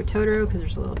 T for Totoro, because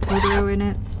there's a little Totoro in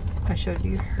it. I showed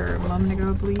you her a moment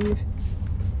ago, I believe.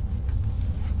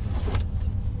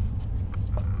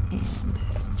 Yes. And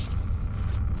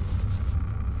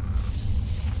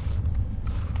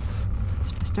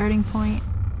that's my starting point.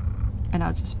 and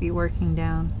I'll just be working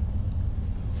down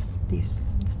these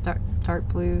dark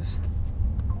blues,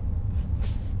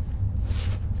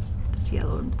 this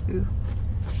yellow and blue.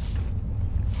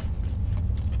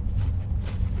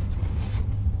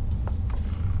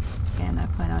 And I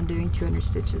plan on doing 200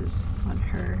 stitches on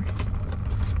her.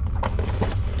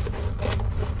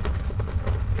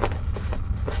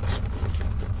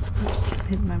 Oops,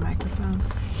 hit my microphone.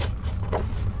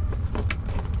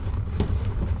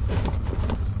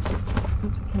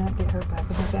 Oops, I cannot get her back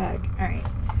in her bag. Alright.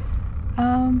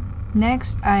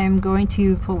 Next I am going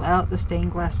to pull out the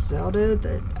stained glass Zelda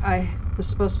that I was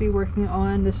supposed to be working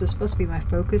on. This was supposed to be my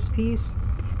focus piece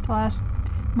the last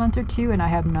month or two, and I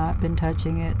have not been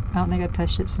touching it. I don't think I've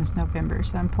touched it since November,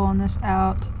 so I'm pulling this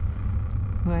out.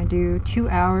 I'm going to do 2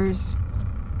 hours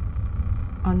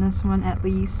on this one at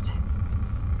least.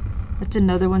 It's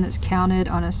another one that's counted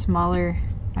on a smaller,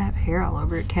 I have hair all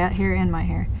over it, cat hair and my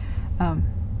hair. I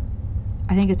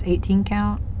think it's 18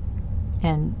 count,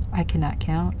 and I cannot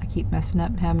count. I keep messing up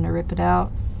and having to rip it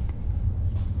out.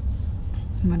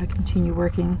 I'm going to continue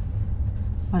working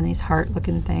on these heart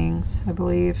looking things, I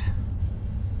believe.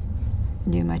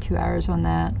 Do my 2 hours on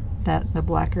that, the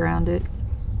black around it.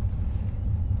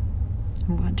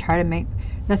 I'm going to try to make,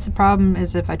 that's the problem,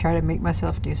 is if I try to make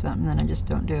myself do something, then I just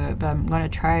don't do it. But I'm going to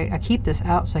try, I keep this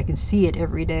out so I can see it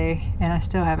every day, and I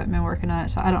still haven't been working on it,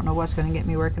 so I don't know what's going to get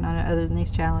me working on it other than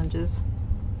these challenges.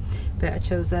 But I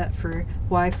chose that for,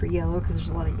 why for yellow, because there's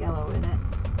a lot of yellow in it.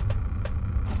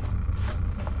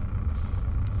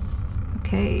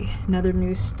 Okay, another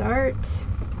new start.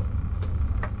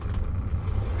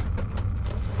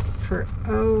 For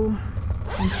O,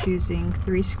 I'm choosing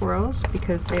 3 squirrels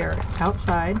because they are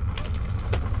outside.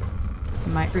 I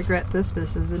might regret this, but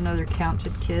this is another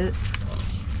counted kit.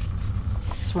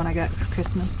 This one I got for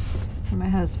Christmas for my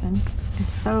husband. It's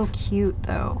so cute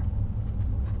though.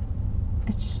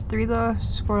 It's just 3 little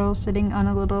squirrels sitting on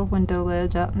a little window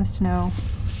ledge out in the snow.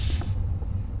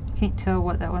 Can't tell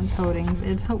what that one's holding.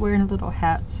 They're wearing little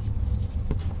hats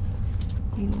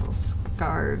and little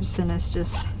scarves, and it's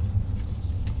just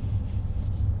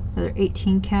another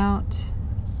 18 count,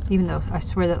 even though I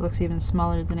swear that looks even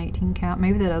smaller than 18 count.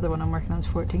 Maybe that other one I'm working on is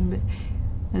 14, but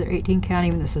another 18 count,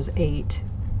 even this is 8.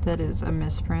 That is a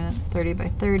misprint. 30 by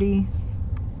 30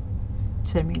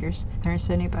 centimeters,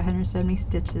 170 by 170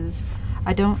 stitches.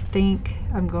 I don't think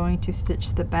I'm going to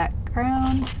stitch the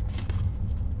background.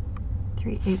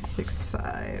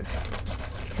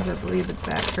 3865, because I believe the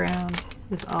background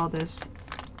is all this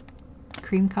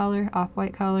cream color,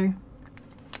 off-white color.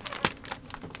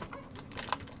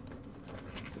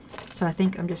 So I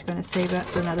think I'm just going to save that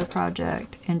for another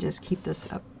project and just keep this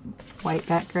a white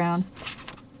background.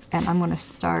 And I'm going to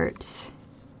start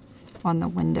on the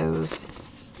windows,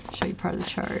 show you part of the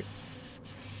chart,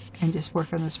 and just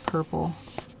work on this purple.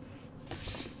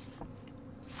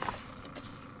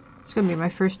 It's going to be my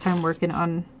first time working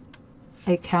on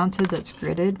a counted that's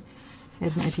gridded.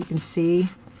 And if you can see,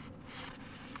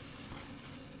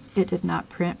 it did not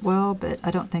print well, but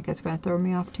I don't think it's going to throw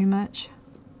me off too much.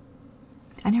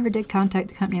 I never did contact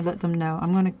the company and let them know.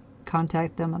 I'm going to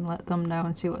contact them and let them know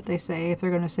and see what they say. If they're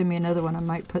going to send me another one, I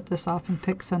might put this off and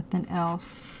pick something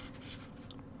else.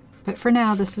 But for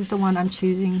now, this is the one I'm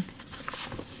choosing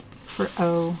for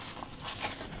O.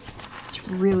 It's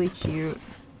really cute.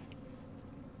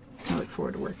 I look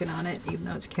forward to working on it, even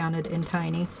though it's counted in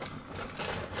tiny.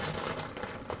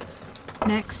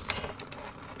 Next,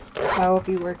 I will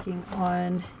be working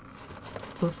on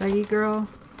Usagi Girl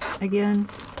again.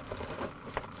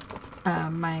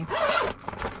 My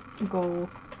goal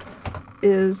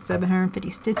is 750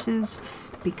 stitches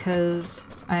because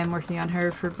I am working on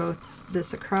her for both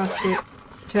this acrostic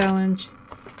challenge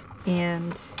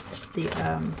and the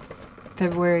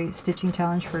February stitching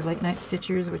challenge for late night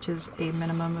stitchers, which is a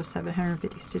minimum of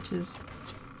 750 stitches.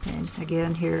 And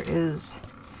again, here is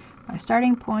my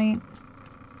starting point.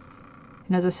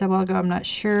 And as I said a while ago, I'm not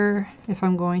sure if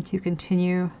I'm going to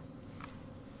continue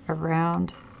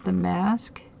around the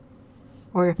mask,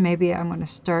 or if maybe I'm going to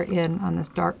start in on this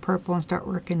dark purple and start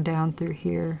working down through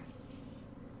here.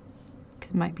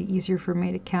 It might be easier for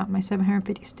me to count my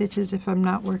 750 stitches if I'm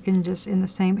not working just in the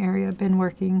same area I've been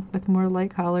working with more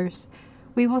light colors.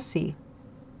 We will see.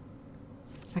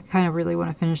 I kind of really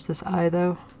want to finish this eye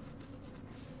though.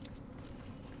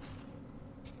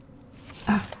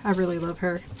 Oh, I really love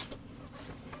her.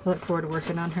 I look forward to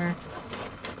working on her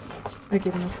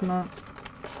again this month.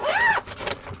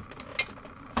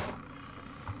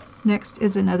 Next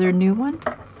is another new one.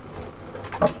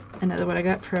 Another one I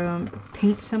got from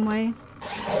Paint Some Way.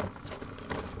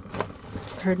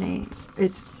 Her name,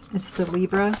 it's the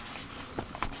Libra.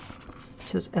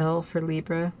 Shows L for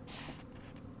Libra.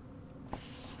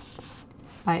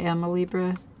 I am a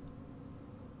Libra.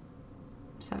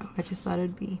 So I just thought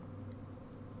it'd be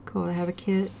cool to have a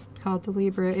kit called the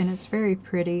Libra, and it's very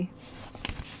pretty.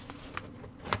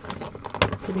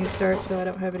 It's a new start, so I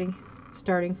don't have any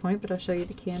starting point, but I'll show you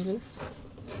the canvas.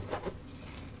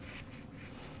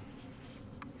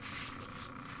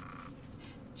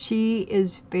 She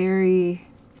is very,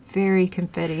 very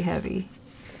confetti heavy.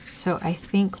 So I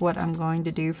think what I'm going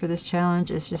to do for this challenge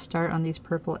is just start on these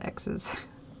purple X's.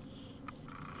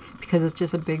 Because it's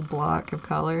just a big block of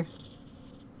color.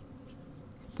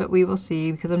 But we will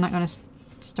see, because I'm not going to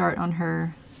start on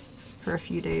her for a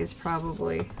few days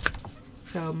probably.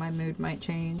 So my mood might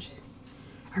change.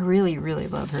 I really, really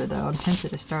love her though. I'm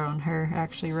tempted to start on her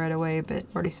actually right away, but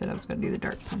already said I was going to do the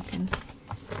dark pumpkin.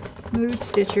 Mood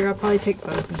stitcher. I'll probably take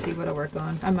both and see what I work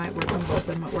on. I might work on both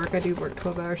of them at work. I do work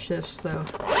 12-hour shifts, so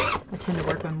I tend to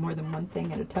work on more than one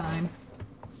thing at a time.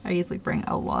 I usually bring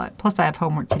a lot. Plus I have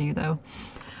homework to do though.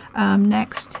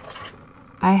 Next,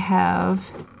 I have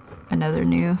another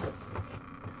new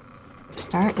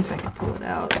start, if I can pull it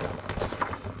out.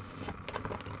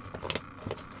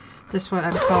 This one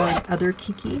I'm calling Other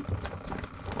Kiki,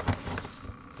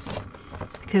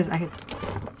 because I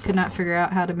could not figure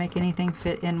out how to make anything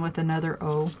fit in with another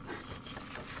O,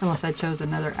 unless I chose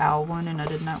another owl one, and I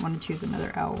did not want to choose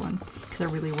another owl one because I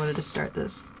really wanted to start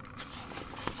this.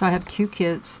 So I have 2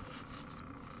 kits,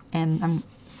 and I'm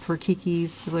for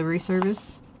Kiki's delivery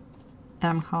service, and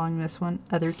I'm calling this one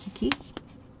Other Kiki.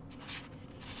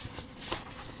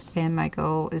 And my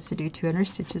goal is to do 200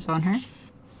 stitches on her.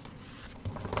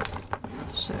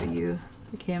 Show you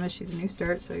the canvas. She's a new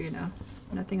start, so you know,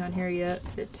 nothing on here yet,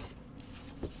 but it's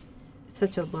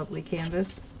such a lovely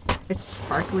canvas. It's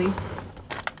sparkly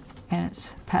and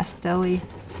it's pastel-y.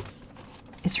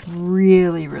 It's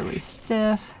really, really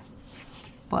stiff,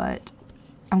 but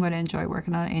I'm going to enjoy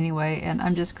working on it anyway, and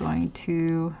I'm just going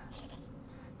to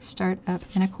start up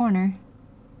in a corner.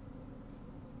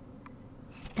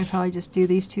 I'll probably just do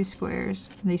these 2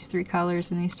 squares, these 3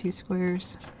 colors and these 2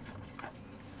 squares.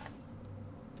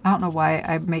 I don't know why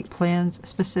I make plans,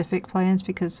 specific plans,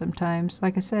 because sometimes,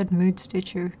 like I said, mood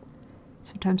stitcher,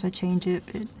 sometimes I change it,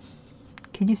 but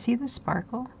can you see the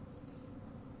sparkle?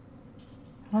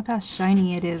 I love how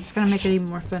shiny it is. It's going to make it even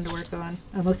more fun to work on,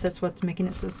 unless that's what's making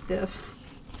it so stiff.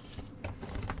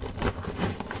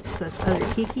 So that's Other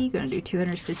Kiki. Going to do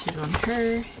 200 stitches on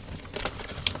her.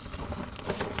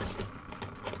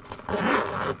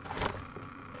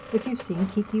 If you've seen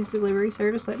Kiki's delivery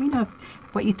service, let me know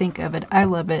what you think of it. I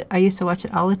love it. I used to watch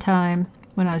it all the time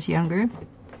when I was younger,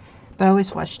 but I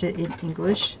always watched it in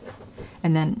English.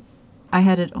 And then I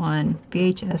had it on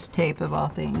VHS tape of all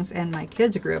things, and my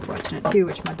kids grew up watching it too,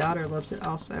 which my daughter loves it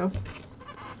also.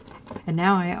 And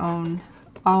now I own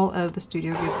all of the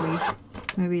Studio Ghibli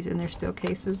movies in their still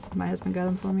cases. My husband got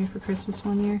them for me for Christmas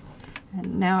one year,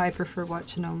 and now I prefer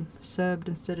watching them subbed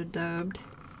instead of dubbed.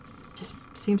 Just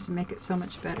seems to make it so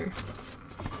much better.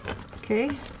 Okay,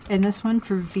 and this one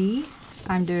for V,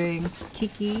 I'm doing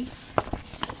Kiki.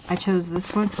 I chose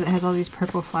this one because it has all these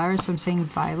purple flowers, so I'm saying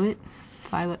violet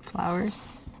flowers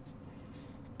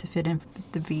to fit in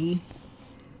with the V.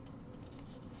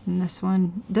 And this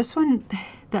one,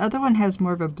 the other one has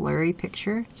more of a blurry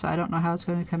picture, so I don't know how it's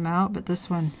going to come out, but this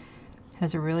one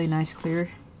has a really nice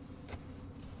clear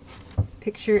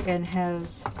picture and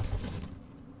has, I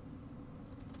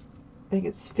think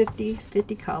it's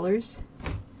 50 colors.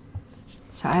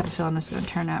 So I have a feeling this is going to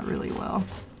turn out really well.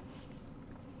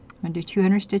 I'm going to do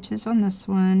 200 stitches on this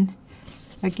one.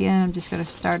 Again, I'm just going to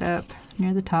start up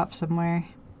near the top somewhere,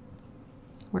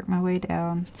 work my way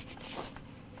down.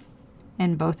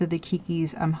 And both of the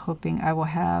Kikis I'm hoping I will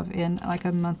have in like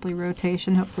a monthly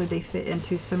rotation. Hopefully they fit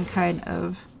into some kind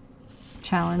of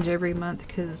challenge every month,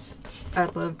 because I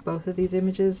love both of these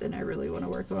images and I really want to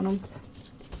work on them.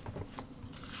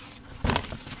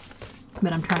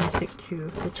 But I'm trying to stick to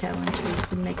the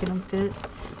challenges and making them fit.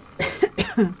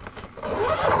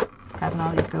 Having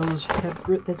all these goals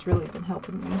that's really been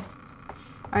helping me.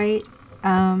 Alright,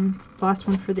 last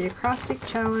one for the Acrostic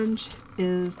challenge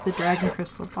is the Dragon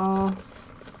Crystal Ball,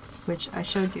 which I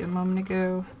showed you a moment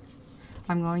ago.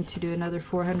 I'm going to do another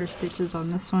 400 stitches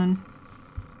on this one.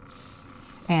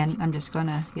 And I'm just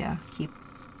gonna, yeah, keep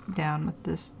down with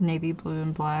this navy blue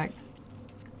and black.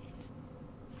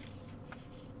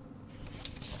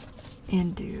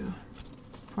 And do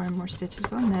 4 more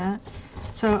stitches on that.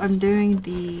 So I'm doing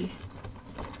the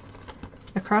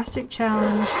Acrostic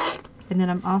challenge, and then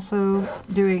I'm also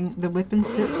doing the Whip and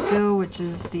Sip still, which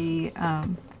is the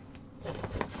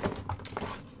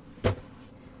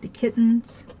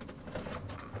Kittens.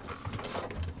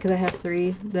 because I have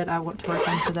 3 that I want to work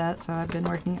on for that. So I've been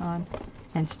working on,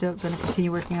 and still going to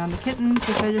continue working on the kittens,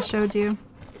 which I just showed you.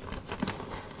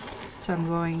 So I'm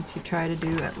going to try to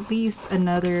do at least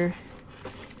another,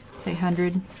 say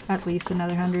 100, at least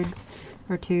another 100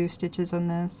 or 2 stitches on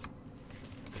this.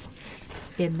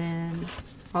 And then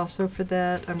also for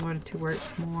that, I'm going to work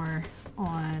more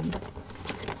on,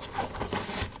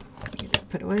 get that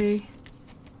put away.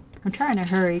 I'm trying to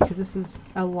hurry because this is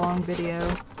a long video.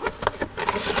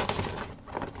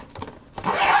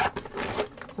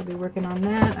 So I'll be working on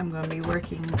that. I'm going to be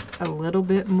working a little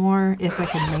bit more if I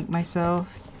can make myself,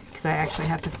 because I actually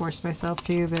have to force myself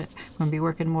to, but I'm going to be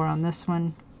working more on this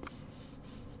one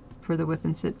for the whip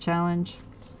and sip challenge.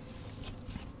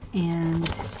 And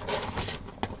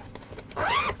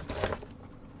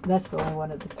that's the only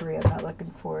one of the 3 I'm not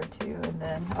looking forward to. And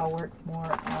then I'll work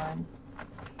more on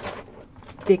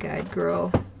Big-Eyed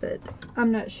Girl, but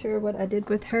I'm not sure what I did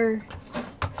with her.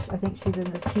 I think she's in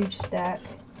this huge stack.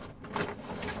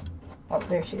 Oh,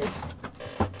 there she is.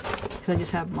 Because I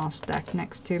just have them all stacked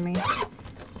next to me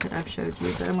that I've showed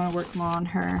you, but I'm going to work more on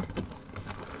her.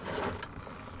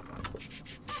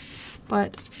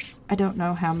 But I don't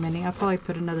know how many. I'll probably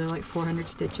put another like 400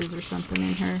 stitches or something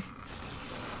in her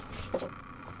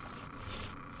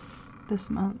this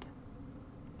month.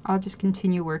 I'll just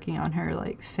continue working on her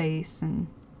like face and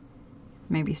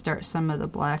maybe start some of the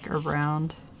black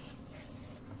around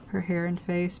her hair and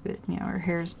face, but you know, her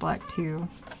hair is black too.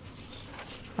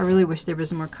 I really wish there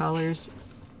was more colors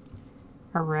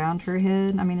around her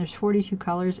head. I mean, there's 42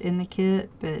 colors in the kit,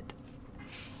 but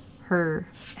her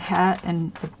hat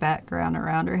and the background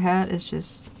around her hat is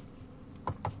just,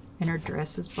 and her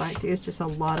dress is black too. It's just a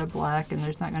lot of black, and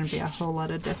there's not going to be a whole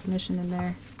lot of definition in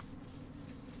there.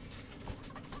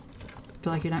 I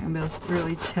feel like you're not going to be able to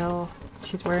really tell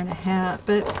she's wearing a hat,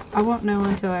 but I won't know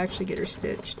until I actually get her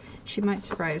stitched. She might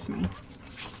surprise me.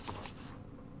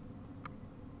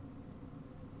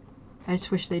 I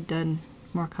just wish they'd done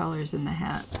more colors in the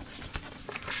hat.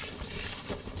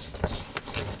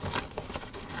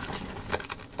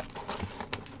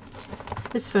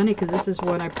 It's funny because this is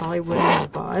one I probably wouldn't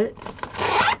have bought,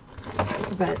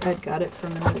 but I'd got it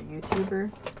from another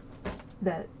YouTuber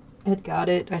that had got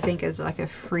it, I think, as like a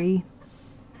free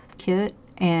kit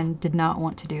and did not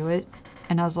want to do it.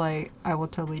 And I was like, I will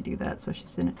totally do that. So she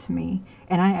sent it to me,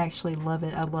 and I actually love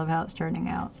it. I love how it's turning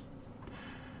out.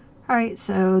 Alright,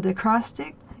 so the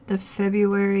Acrostic, the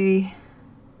February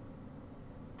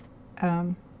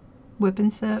whip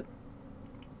and sip,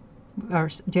 or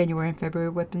January and February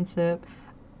whip and sip.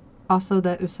 Also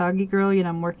the Usagi Girl, you know,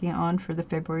 I'm working on for the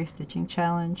February stitching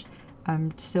challenge.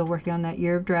 I'm still working on that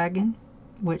Year of Dragon,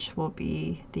 which will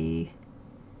be the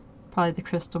probably the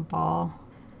crystal ball.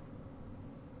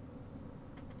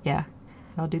 Yeah,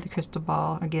 I'll do the crystal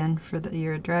ball again for the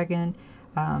Year of Dragon.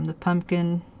 The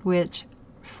Pumpkin Witch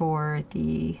for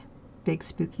the Big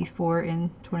Spooky 4 in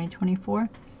 2024.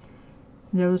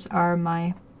 Those are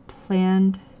my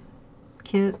planned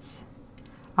kits.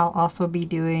 I'll also be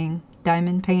doing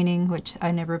diamond painting, which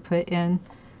I never put in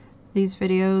these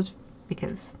videos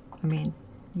because, I mean,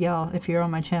 y'all, if you're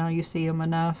on my channel, you see them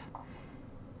enough.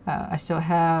 I still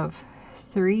have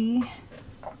 3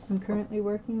 I'm currently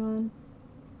working on.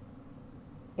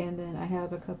 And then I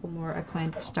have a couple more I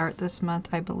plan to start this month,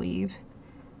 I believe.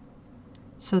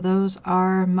 So those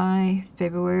are my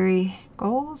February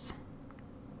goals,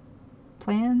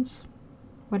 plans,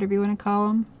 whatever you want to call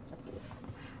them.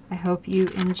 I hope you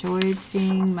enjoyed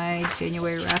seeing my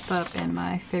January wrap up and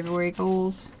my February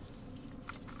goals.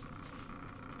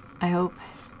 I hope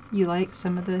you like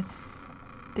some of the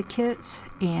kits,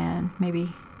 and maybe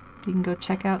you can go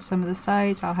check out some of the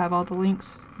sites. I'll have all the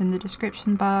links in the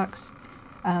description box.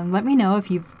 Let me know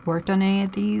if you've worked on any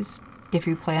of these, if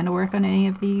you plan to work on any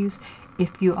of these,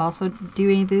 if you also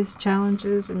do any of these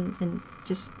challenges, and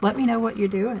just let me know what you're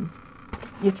doing.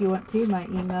 If you want to, my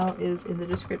email is in the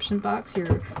description box.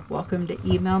 You're welcome to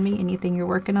email me anything you're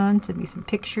working on, send me some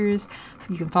pictures.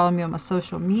 You can follow me on my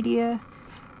social media.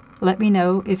 Let me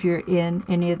know if you're in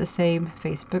any of the same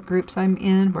Facebook groups I'm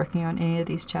in, working on any of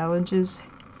these challenges.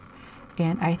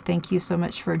 And I thank you so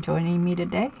much for joining me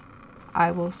today.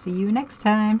 I will see you next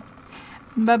time.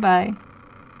 Bye-bye.